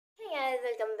guys,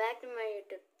 welcome back to my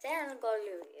YouTube channel called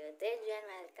Yo Teju and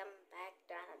welcome back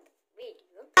to another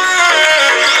video.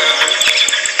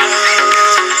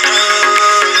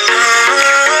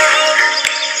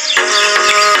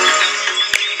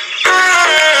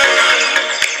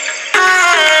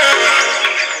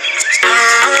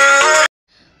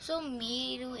 So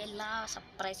మీరు ఎలా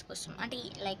surprise కోసం అంటే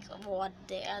like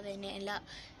అదే ఎలా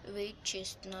wait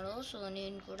చేస్తున్నారో సో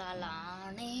నేను కూడా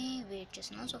అలానే వెయిట్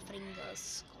చేస్తున్నాను. So fingers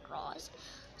cross.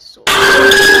 So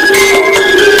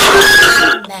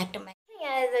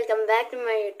welcome back to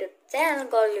my YouTube channel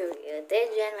call you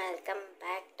Tej and welcome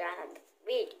back to another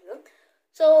video.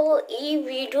 So ఈ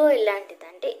వీడియో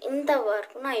ఎలాంటిదంటే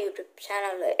ఇంతవరకు నా యూట్యూబ్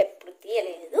ఛానల్లో ఎప్పుడు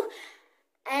తీయలేదు,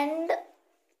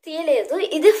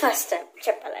 ఇది ఫస్ట్ టైం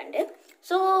చెప్పాలంటే.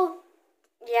 సో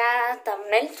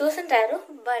thumbnail చూసుంటారు,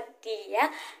 but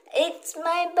it's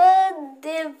my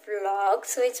birthday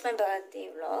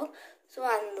vlog. So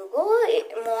అందుకు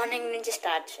మార్నింగ్ నుంచి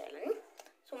స్టార్ట్ చేయాలని,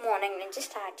 సో మార్నింగ్ నుంచి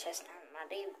స్టార్ట్ చేస్తాను అనమాట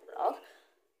ఈ vlog.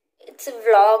 It's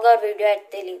vlog or video అయితే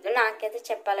తెలీదు నాకైతే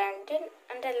చెప్పాలంటే.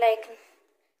 అంటే లైక్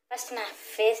ఫస్ట్ నా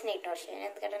ఫేస్ని ఇగ్నోర్ చేయాలి,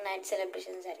 ఎందుకంటే నైట్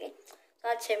సెలబ్రేషన్ జరిగాయి. సో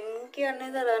ఆ చెంకి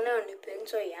అనేది అలానే ఉండిపోయింది.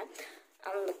 సో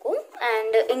అందుకు.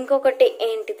 అండ్ ఇంకొకటి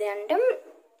ఏంటిది అంటే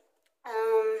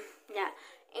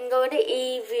ఇంకొకటి ఈ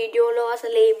వీడియోలో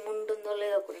అసలు ఏముంటుందో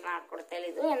లేదో కూడా నాకు కూడా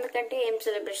తెలీదు, ఎందుకంటే ఏం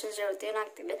సెలబ్రేషన్స్ జరుగుతాయో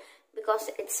నాకు తెలియదు. బికాస్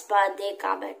ఇట్స్ బర్త్డే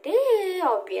కాబట్టి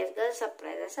ఆబ్వియస్గా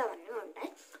సర్ప్రైజెస్ అవన్నీ ఉంటాయి.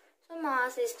 సో మా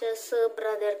సిస్టర్స్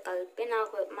బ్రదర్ కలిపి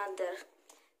నాకు మదర్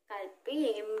కలిపి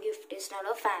ఏం గిఫ్ట్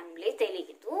ఇస్తున్నాడో ఫ్యామిలీ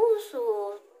తెలీదు. సో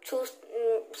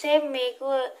సేమ్ మీకు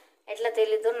ఎట్లా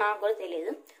తెలీదో నాకు కూడా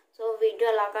తెలీదు. సో వీడియో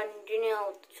అలా కంటిన్యూ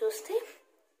చూస్తే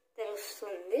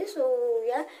తెలుస్తుంది. సో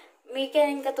మీకే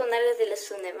ఇంకా తొందరగా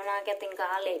తెలుస్తుంది, నాకైతే ఇంకా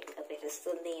లేట్గా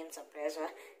తెలుస్తుంది ఏం సర్ప్రైజ్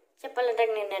చెప్పాలంటే.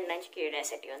 నేను నుంచి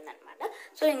క్యూరియాసిటీ ఉందనమాట.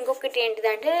 సో ఇంకొకటి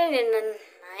ఏంటిదంటే నేను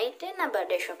నైట్ నా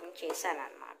బర్త్డే షాపింగ్ చేశాను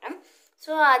అనమాట.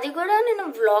 సో అది కూడా నేను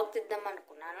వ్లాగ్ తీద్దాం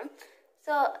అనుకున్నాను.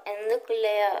 సో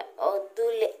ఎందుకులే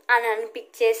వద్దులే అని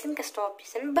అనిపించేసి ఇంకా స్టాప్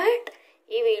చేశాను. బట్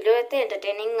ఈ వీడియో అయితే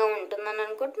ఎంటర్టైనింగ్గా ఉంటుందని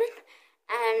అనుకుంటున్నాను,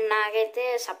 అండ్ నాకైతే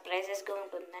సర్ప్రైజెస్గా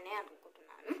ఉంటుందని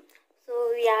అనుకుంటున్నాను. సో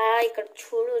ఇక్కడ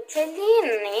చూడొచ్చేది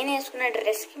నేను వేసుకున్న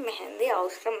డ్రెస్కి మెహందీ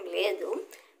అవసరం లేదు,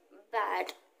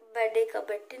 బర్త్డే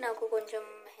కాబట్టి నాకు కొంచెం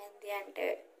మెహందీ అంటే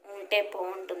ఉంటే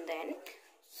బాగుంటుంది అని.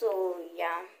 సో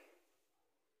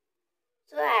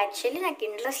యాక్చువల్లీ నాకు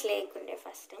ఇంట్రెస్ట్ లేకుండే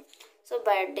ఫస్ట్. సో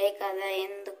బర్త్డే కదా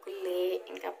ఎందుకులే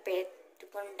ఇంకా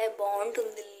పెట్టుకుంటే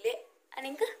బాగుంటుందిలే అని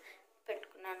ఇంకా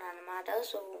పెట్టుకున్నాను అనమాట.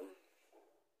 So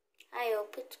I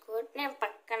hope it's good. నేను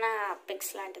పక్కన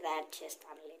పిక్స్ లాంటిది యాడ్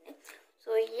చేస్తానులేండి.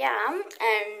 సో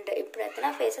అండ్ ఇప్పుడైతే నా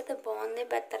ఫేస్ అయితే బాగుంది,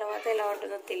 బట్ తర్వాత ఎలా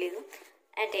ఉంటుందో తెలీదు.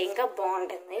 అంటే ఇంకా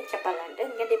బాగుంటుంది చెప్పాలంటే,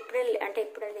 ఎందుకంటే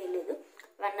ఇప్పుడే తెలియదు.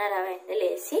 1 hour అయింది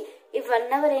లేచి. ఈ 1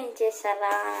 hour ఏం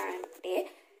చేశారా అంటే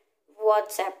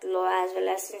వాట్సాప్లో యాజ్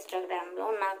వెల్ యాజ్ ఇన్స్టాగ్రామ్లో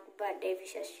నాకు బర్త్డే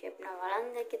విషెస్ చెప్పిన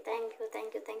వాళ్ళందరికీ థ్యాంక్ యూ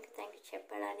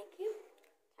చెప్పడానికి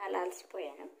చాలా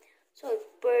అలసిపోయాను. సో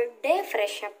ఇప్పుడే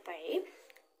ఫ్రెష్ అప్ అయ్యి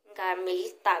ఇంకా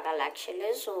మిల్క్ తాగాలి యాక్చువల్లీ.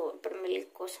 సో ఇప్పుడు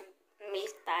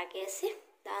మిల్క్ తాగేసి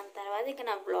దాని తర్వాత ఇంకా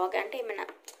నా బ్లాగ్ అంటే ఏమైనా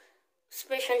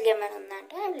స్పెషల్గా ఏమైనా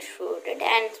ఉందంటే I will shoot it.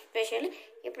 And specially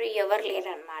ఇప్పుడు ఎవరు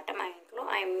లేరనమాట మా ఇంట్లో,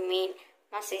 ఐ మీన్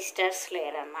మా సిస్టర్స్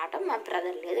లేరనమాట, మా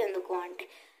బ్రదర్ లేదు. ఎందుకు అంటే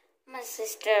మా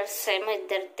సిస్టర్స్ ఏమో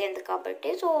 2 10th కాబట్టి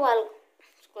సో వాళ్ళు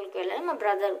స్కూల్కి వెళ్ళాలి, మా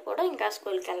బ్రదర్ కూడా ఇంకా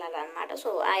స్కూల్కి వెళ్ళాలన్నమాట. So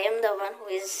I'm the one who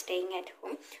is staying at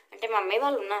home. అంటే మమ్మీ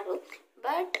వాళ్ళు ఉన్నారు,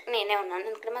 బట్ నేనే ఉన్నాను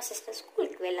ఎందుకంటే మా సిస్టర్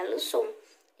స్కూల్కి వెళ్ళాలి. సో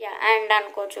అండ్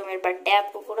అనుకోవచ్చు మీరు బర్త్డే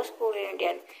అప్పుడు కూడా స్కూల్ ఏంటి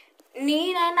అని.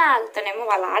 నేనైనా ఆగుతానేమో,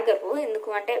 వాళ్ళు ఆగరు. ఎందుకు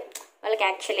అంటే వాళ్ళకి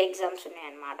యాక్చువల్ ఎగ్జామ్స్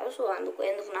ఉన్నాయన్నమాట. సో ఎందుకు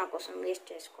నా కోసం వేస్ట్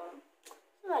చేసుకోవడం,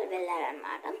 సో వాళ్ళు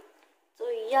వెళ్ళారనమాట. So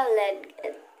let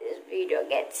this video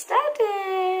get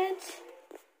started.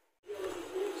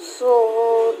 So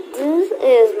this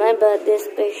is my birthday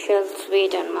special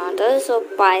sweet అనమాట. సో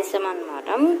పాయసం అనమాట.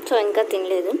 సో ఇంకా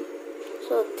తినలేదు,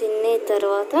 సో తిన్న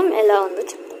తర్వాత ఎలా ఉందో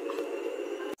చెప్తాను.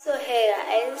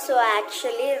 సో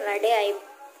యాక్చువల్లీ రెడీ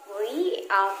అయిపోయి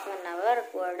 1/2 hour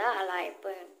కూడా అలా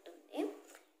అయిపోయి ఉంటుంది.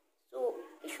 సో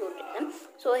షూట్ చేద్దాం.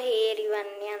 సో హెయిర్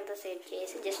ఇవన్నీ అంతా సెట్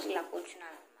చేసి జస్ట్ ఇలా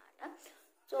కూర్చున్నాను అనమాట.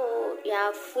 సో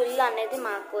ఫుల్ అనేది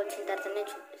మాకు వచ్చిన తర్వాతనే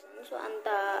చూపిస్తాను. సో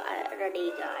అంతా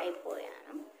రెడీగా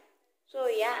అయిపోయాను. సో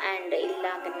అండ్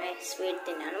ఇలాగనే స్వీట్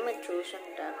తిన్నాను, మీరు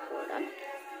చూసుంటారు కూడా.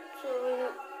 సో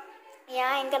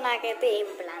ఇంకా నాకైతే ఏం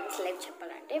ప్లాన్స్ లేవు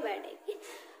చెప్పాలంటే. బర్త్డేకి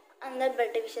అందరు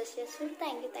బర్త్డే విషెస్ చేస్తారు,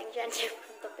 థ్యాంక్ యూ అని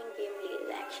చెప్పడం తప్ప ఇంకేం లేదు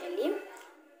యాక్చువల్లీ.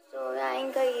 సో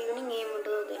ఇంకా ఈవినింగ్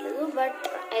ఏముంటుందో తెలీదు, బట్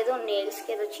ఏదో నెయిల్స్కి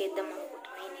ఏదో చేద్దాం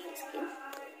అనుకుంటున్నాను. ఈ నెయిల్స్కి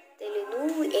తెలీదు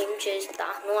ఏం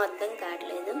చేస్తాను అర్థం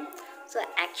కావట్లేదు. సో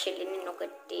యాక్చువల్లీ నేను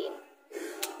ఒకటి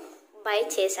బై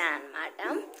చేశాను అనమాట.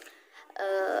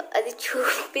 అది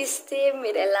చూపిస్తే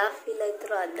మీరు ఎలా ఫీల్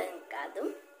అవుతారో అర్థం కాదు,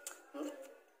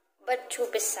 బట్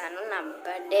చూపిస్తాను నా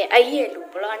బర్త్డే అయ్యే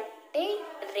లోపల, అంటే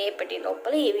రేపటి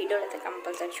లోపల ఈ వీడియోలో అయితే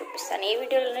కంపల్సరీ చూపిస్తాను. ఈ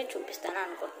వీడియోలోనే చూపిస్తాను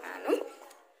అనుకుంటున్నాను.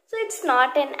 So it's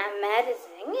not an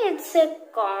amazing, it's a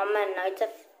common, it's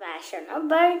a fashion,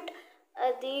 but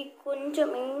అది కొంచెం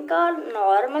ఇంకా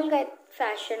నార్మల్గా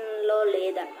ఫ్యాషన్లో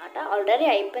లేదనమాట. ఆల్రెడీ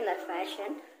అయిపోయింది ఆ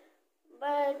ఫ్యాషన్,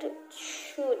 బట్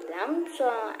చూద్దాం. సో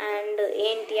అండ్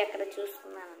ఏంటి అక్కడ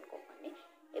చూస్తున్నాను అనుకోకండి,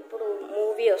 ఇప్పుడు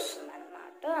మూవీ వస్తుంది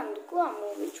అనమాట, అందుకు ఆ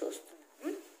మూవీ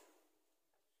చూస్తున్నాను.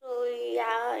 సో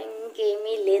యా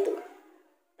ఇంకేమీ లేదు,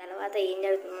 తర్వాత ఏం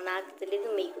జరుగుతుందో నాకు తెలీదు,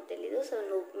 మీకు తెలీదు. సో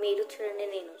మీరు చూడండి,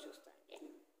 నేను చూస్తాను.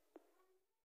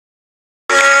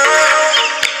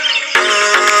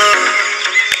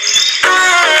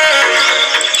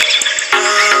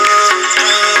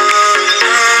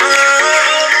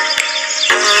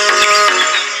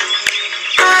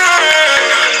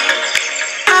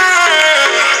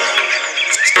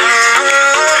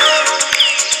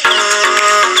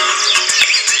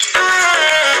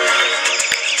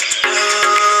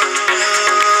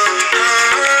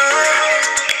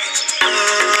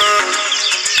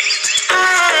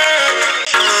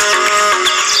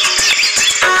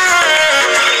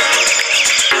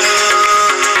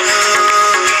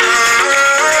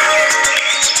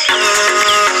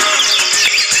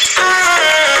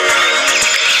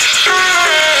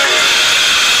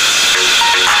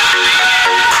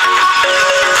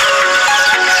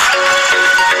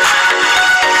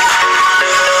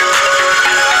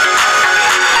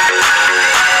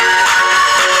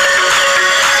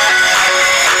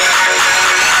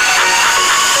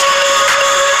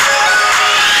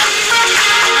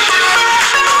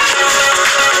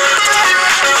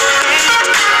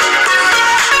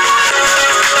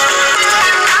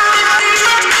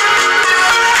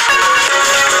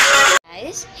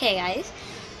 హే గైస్,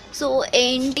 సో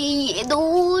ఏంటి ఏదో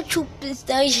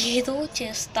చూపిస్తా ఏదో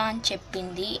చేస్తా అని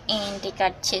చెప్పింది, ఏంటి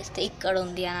కట్ చేస్తే ఇక్కడ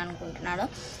ఉంది అని అనుకుంటున్నాడు.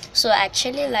 సో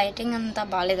యాక్చువల్లీ లైటింగ్ అంతా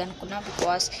బాగాలేదు అనుకున్నా,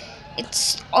 because it's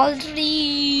already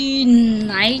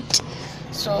night.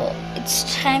 So it's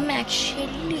time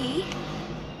actually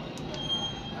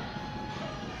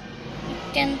you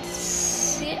can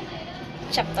see,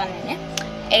 చెప్తాను నేనే,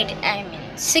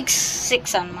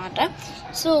 6 అనమాట.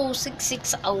 సో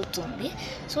 6 అవుతుంది.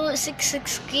 సో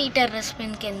 6కి టెర్రస్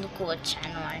మీదకి ఎందుకు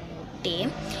వచ్చాను అంటే,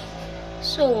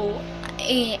 so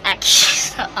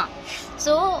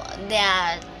so they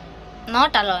are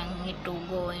not allowing me to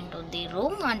go in to the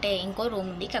room, అంటే ఇంకో రూమ్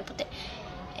ఉంది, కాకపోతే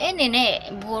నేనే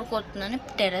బోర్ కొడుతుందని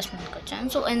టెర్రస్ మీదకి వచ్చాను.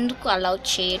 సో ఎందుకు అలౌ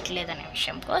చేయట్లేదు అనే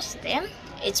విషయంకి వస్తే,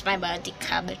 ఇట్స్ మై బర్త్డే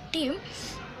కాబట్టి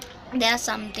they or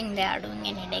something they are doing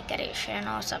any decoration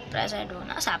are surprise. I don't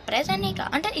know, surprise అని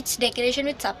అంటే ఇట్స్ డెకరేషన్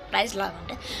విత్ సర్ప్రైజ్ లాగా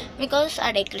ఉంటుంది, బికాస్ ఆ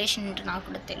డెకరేషన్ ఏంటో నాకు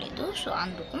కూడా తెలీదు. సో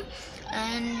అందుకు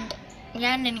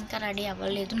అండ్ నేను ఇంకా రెడీ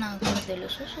అవ్వలేదు, నాకు కూడా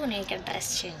తెలుసు. సో నేను ఇక్కడ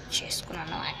డ్రెస్ చేంజ్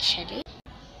చేసుకున్నాను యాక్చువల్లీ.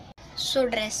 సో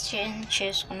డ్రెస్ చేంజ్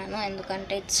చేసుకున్నాను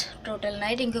ఎందుకంటే ఇట్స్ టోటల్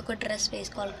నైట్, ఇంకొక డ్రెస్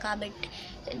వేసుకోవాలి కాబట్టి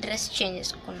డ్రెస్ చేంజ్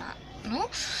చేసుకున్నాను.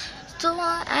 సో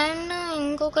అండ్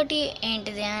ఇంకొకటి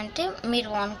ఏంటిది అంటే,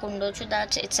 మీరు అనుకుండొచ్చు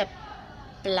that's it's a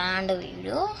planned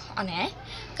video అనే,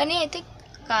 కానీ అయితే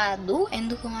కాదు.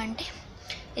 ఎందుకు అంటే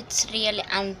ఇట్స్ రియల్లీ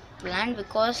అన్ప్లాన్డ్,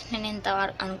 బికాస్ నేను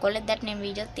ఇంతవరకు అనుకోలేదు దట్ నేను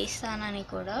వీడియో తీస్తానని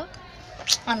కూడా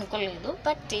అనుకోలేదు,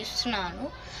 బట్ తీస్తున్నాను.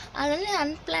 అలానే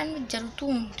అన్ప్లాన్ జరుగుతూ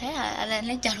ఉంటే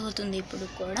అలానే జరుగుతుంది ఇప్పుడు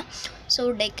కూడా. సో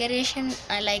డెకరేషన్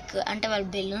లైక్ అంటే వాళ్ళు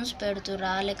బెలూన్స్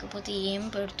పెడుతురా, లేకపోతే ఏం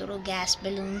పెడుతురు, గ్యాస్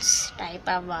బెలూన్స్ టైప్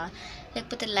అవ్వా,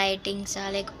 లేకపోతే లైటింగ్సా,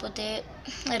 లేకపోతే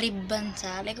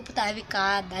రిబ్బన్సా, లేకపోతే అవి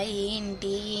కాదా,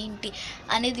 ఏంటి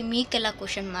అనేది మీకు ఎలా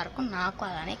క్వశ్చన్ మార్క్, నాకు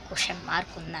అలానే క్వశ్చన్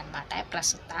మార్క్ ఉందన్నమాట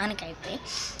ప్రస్తుతానికైతే.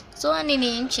 సో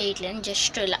నేనేం చేయట్లేను,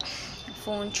 జస్ట్ ఇలా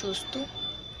ఫోన్ చూస్తూ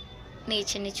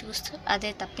నేచర్ని చూస్తూ అదే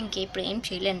తప్ప ఇంకెప్పుడు ఏం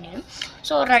చేయలేను నేను.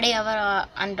 సో రెడీ అవ్వ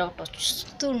అని డౌట్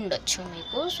వస్తూ ఉండొచ్చు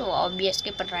మీకు. సో ఆబ్వియస్గా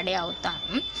ఇప్పుడు రెడీ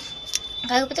అవుతాను,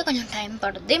 కాకపోతే కొంచెం టైం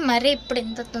పడుతుంది. మరి ఇప్పుడు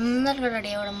ఇంత తొందరగా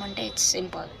రెడీ అవ్వడం అంటే ఇట్స్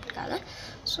ఇంపార్టెంట్ కదా.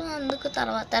 సో అందుకు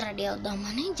తర్వాత రెడీ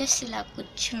అవుదామని జస్ట్ ఇలా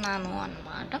కూర్చున్నాను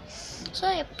అన్నమాట. So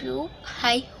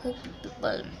I hope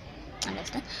people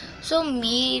understand. So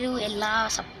మీరు ఎలా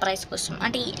సర్ప్రైజ్ కోసం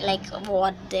అంటే లైక్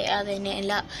అదే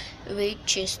ఎలా వెయిట్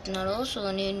చేస్తున్నారో, సో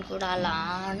నేను కూడా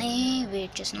అలానే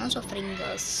వెయిట్ చేస్తున్నాను. So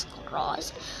fingers cross.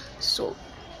 So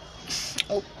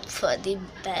for the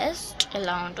best.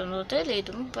 ఎలా ఉంటుందో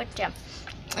తెలియదు, బట్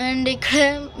అండ్ ఇక్కడ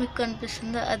మీకు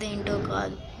కనిపిస్తుందో అదేంటో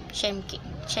కాదు,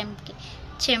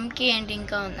 చెంకి ఏంటి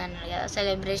ఇంకా ఉందన్నారు కదా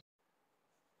celebration.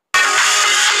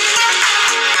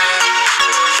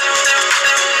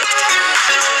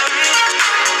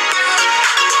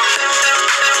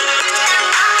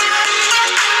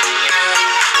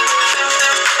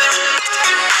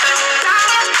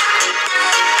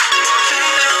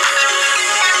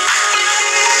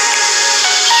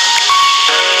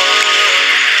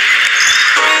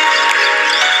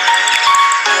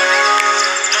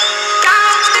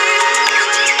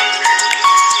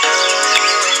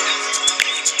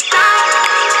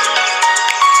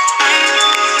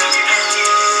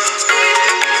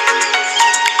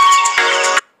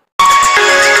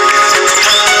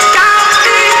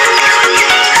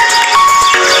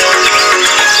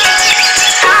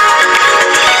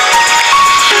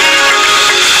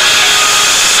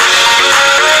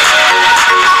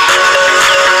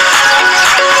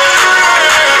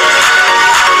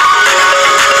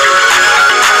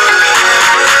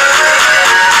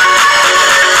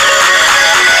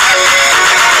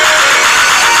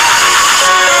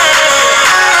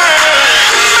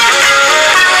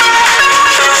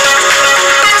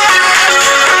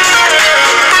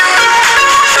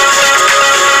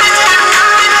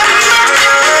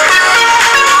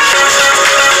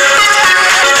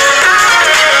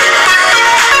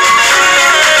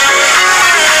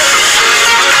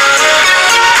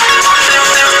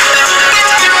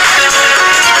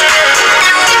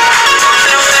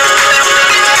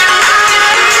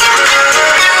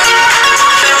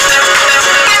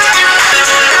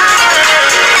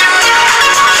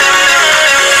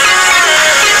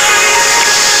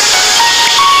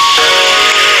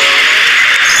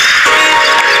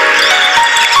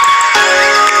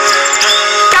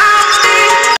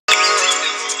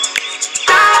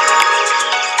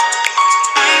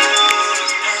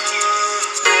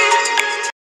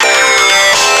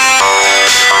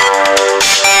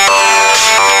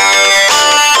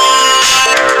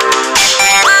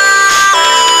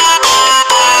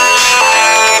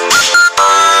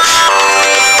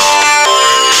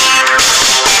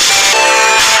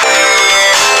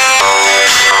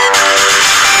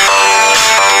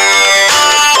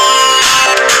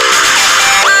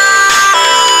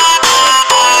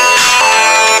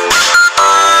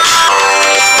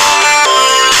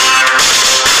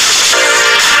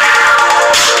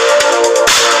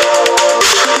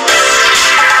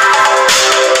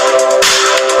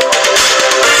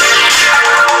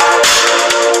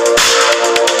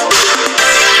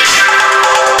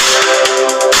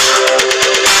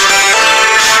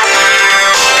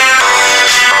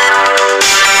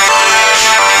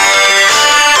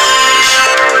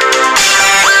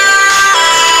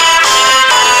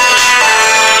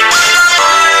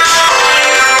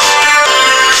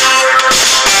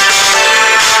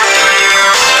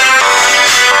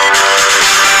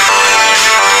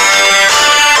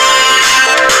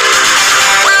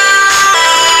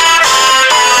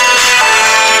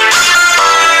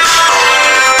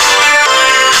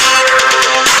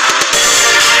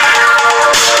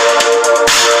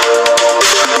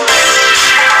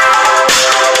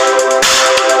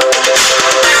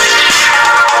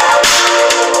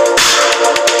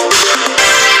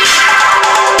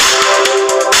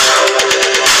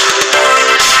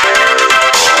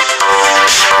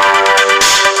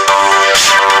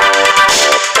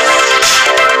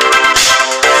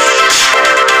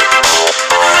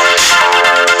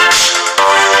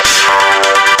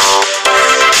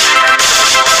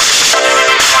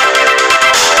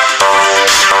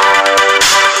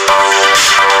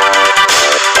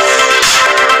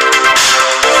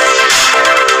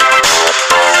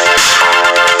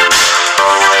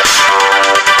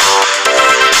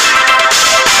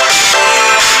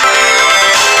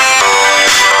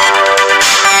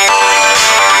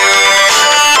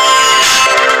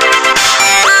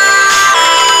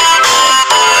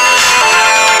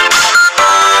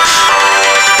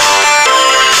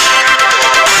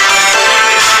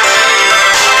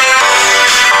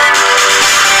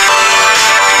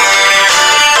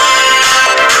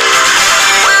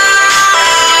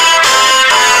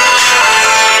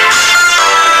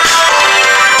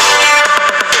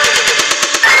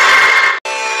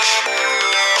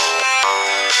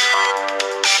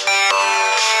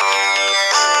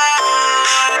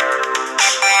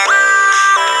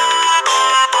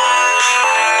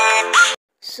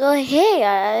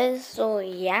 So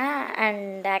yeah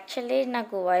and actually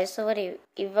నాకు వాయిస్ ఓవర్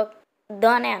ఇవ్వద్దు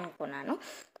అని అనుకున్నాను.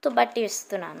 సో బట్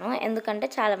ఇస్తున్నాను, ఎందుకంటే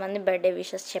చాలామంది బర్త్డే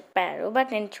విషెస్ చెప్పారు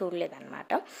బట్ నేను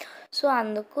చూడలేదన్నమాట. సో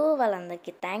అందుకు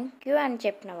వాళ్ళందరికీ థ్యాంక్ యూ, అండ్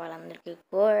చెప్పిన వాళ్ళందరికీ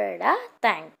కూడా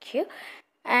థ్యాంక్ యూ.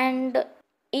 అండ్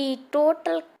ఈ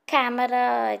టోటల్ కెమెరా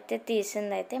అయితే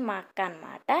తీసింది అయితే మా అక్క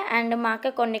అనమాట. అండ్ మా అక్క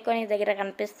కొన్ని దగ్గర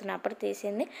కనిపిస్తున్నప్పుడు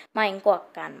తీసింది మా ఇంకో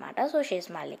అక్క అనమాట. సో షీస్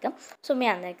మాలిక. సో మీ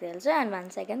అందరికీ తెలుసు. And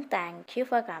once again thank you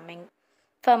for coming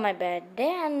for my birthday.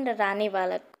 And రాని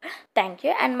వాళ్ళకు థ్యాంక్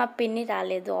యూ. అండ్ మా పిన్ని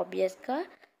రాలేదు, ఆబ్వియస్గా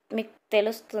మీకు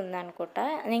తెలుస్తుంది అనుకుంటా,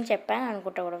 నేను చెప్పాను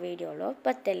అనుకుంటా కూడా వీడియోలో,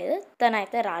 బట్ తెలియదు,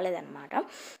 తనైతే రాలేదన్నమాట.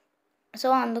 సో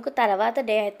అందుకు తర్వాత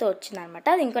డే అయితే వచ్చిందనమాట.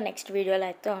 అది ఇంకో నెక్స్ట్ వీడియోలో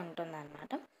అయితే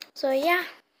ఉంటుందన్నమాట. So yeah.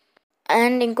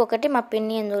 అండ్ ఇంకొకటి, మా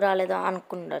పిన్ని ఎందుకు రాలేదో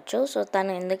అనుకుండొచ్చు. సో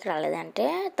తను ఎందుకు రాలేదంటే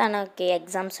తనకి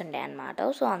ఎగ్జామ్స్ ఉండే అనమాట.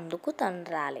 సో అందుకు తను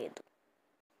రాలేదు.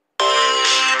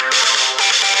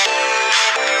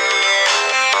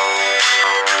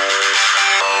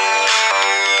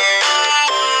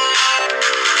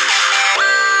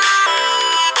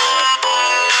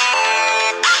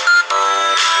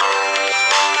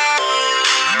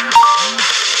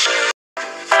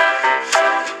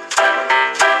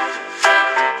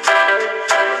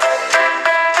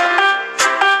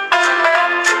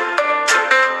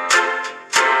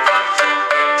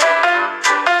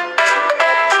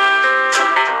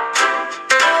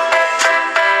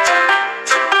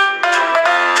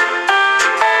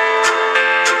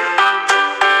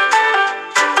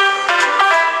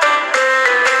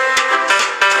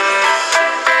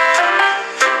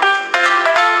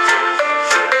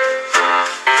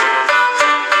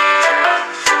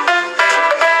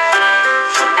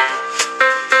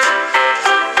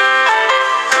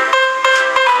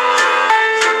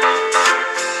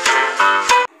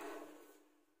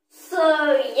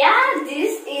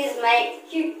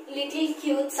 Little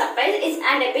cute surprise is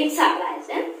and a big surprise.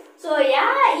 So yeah,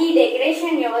 ఈ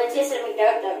డెకరేషన్ ఎవరు చేసారు మీకు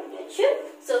డౌట్ ఉండొచ్చు.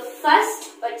 సో ఫస్ట్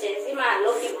వచ్చేసి మా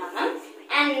లోకి మామ,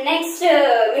 అండ్ నెక్స్ట్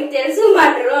మీకు తెలుసు మా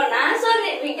డ్రోనా. సో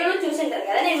వీడియోలో చూసింటారు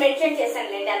కదా, నేను మెన్షన్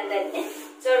చేశాను లేండి అందరినీ.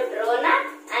 సో డ్రోనా,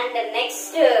 అండ్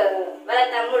నెక్స్ట్ వాళ్ళ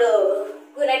తమ్ముడు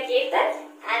గుణకీర్తన్,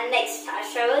 and next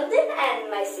Harshavardhan and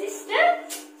my sister.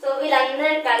 So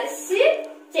వీళ్ళందరూ కలిసి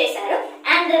చేశారు.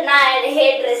 అండ్ నా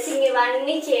హెయిర్ డ్రెస్సింగ్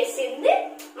ఇవన్నీ చేసింది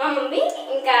మా మమ్మీ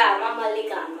ఇంకా మా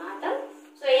మల్లిక అన్నమాట.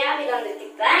 సో యా, వీళ్ళందరికీ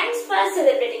thanks for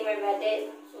celebrating my birthday.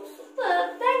 So super,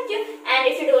 thank you. And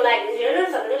if you do like this video,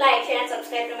 don't forget to like, share and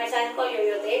subscribe to my channel called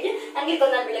Yo Teju and click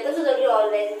on the bell icon so that you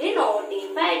always be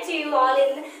notified. See you all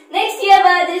in next year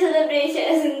birthday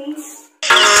celebrations.